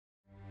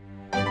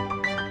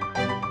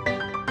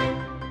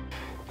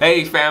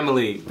Hey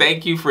family,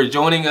 thank you for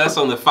joining us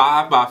on the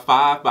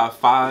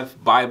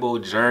 5x5x5 Bible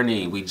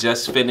journey. We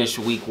just finished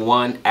week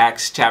 1,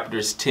 Acts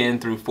chapters 10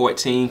 through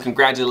 14.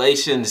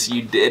 Congratulations,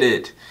 you did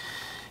it.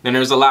 And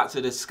there's a lot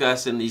to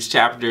discuss in these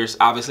chapters.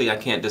 Obviously, I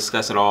can't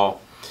discuss it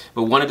all.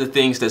 But one of the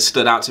things that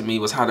stood out to me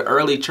was how the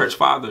early church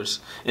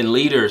fathers and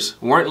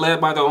leaders weren't led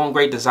by their own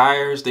great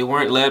desires. They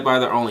weren't led by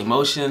their own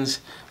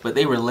emotions, but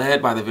they were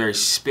led by the very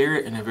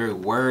Spirit and the very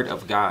Word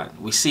of God.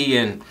 We see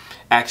in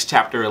Acts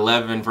chapter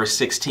 11, verse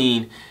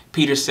 16,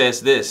 Peter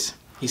says this.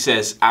 He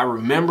says, I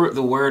remember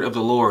the word of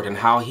the Lord and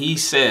how he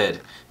said,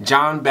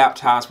 John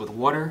baptized with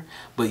water,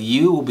 but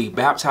you will be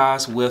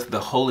baptized with the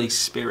Holy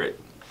Spirit.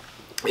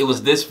 It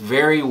was this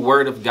very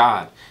word of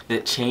God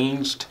that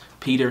changed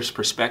Peter's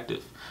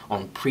perspective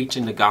on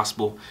preaching the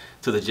gospel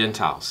to the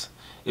Gentiles.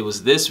 It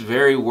was this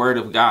very word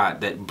of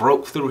God that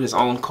broke through his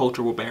own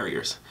cultural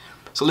barriers.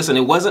 So listen,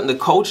 it wasn't the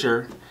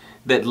culture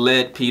that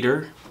led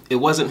Peter. It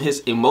wasn't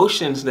his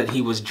emotions that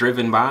he was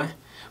driven by,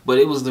 but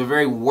it was the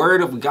very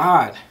word of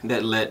God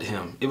that led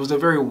him. It was the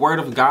very word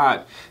of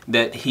God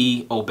that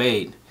he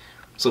obeyed.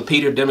 So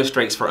Peter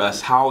demonstrates for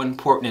us how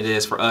important it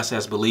is for us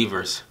as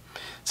believers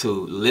to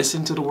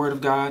listen to the word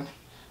of God,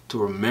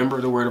 to remember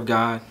the word of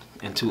God,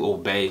 and to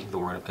obey the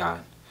word of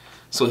God.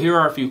 So here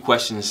are a few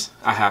questions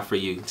I have for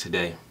you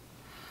today.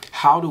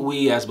 How do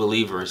we as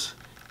believers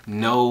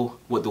know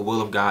what the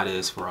will of God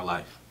is for our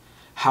life?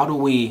 How do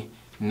we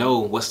know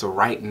what's the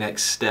right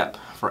next step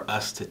for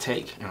us to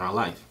take in our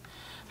life?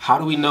 How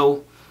do we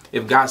know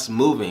if God's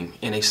moving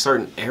in a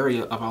certain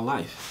area of our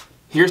life?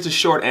 Here's the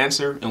short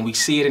answer, and we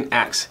see it in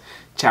Acts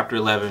chapter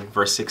 11,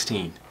 verse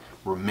 16.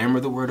 Remember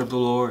the word of the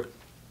Lord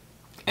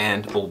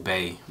and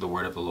obey the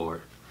word of the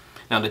Lord.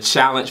 Now the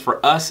challenge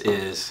for us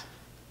is,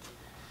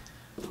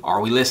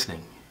 are we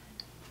listening?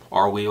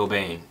 Are we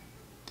obeying?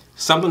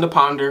 Something to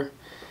ponder,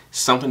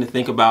 something to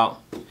think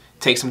about.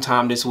 Take some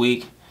time this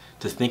week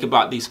to think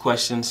about these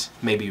questions.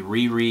 Maybe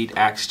reread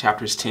Acts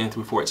chapters 10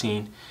 through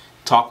 14.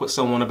 Talk with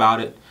someone about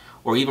it,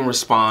 or even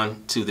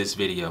respond to this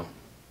video.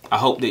 I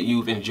hope that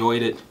you've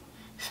enjoyed it.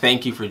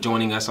 Thank you for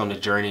joining us on the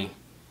journey.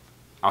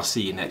 I'll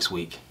see you next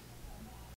week.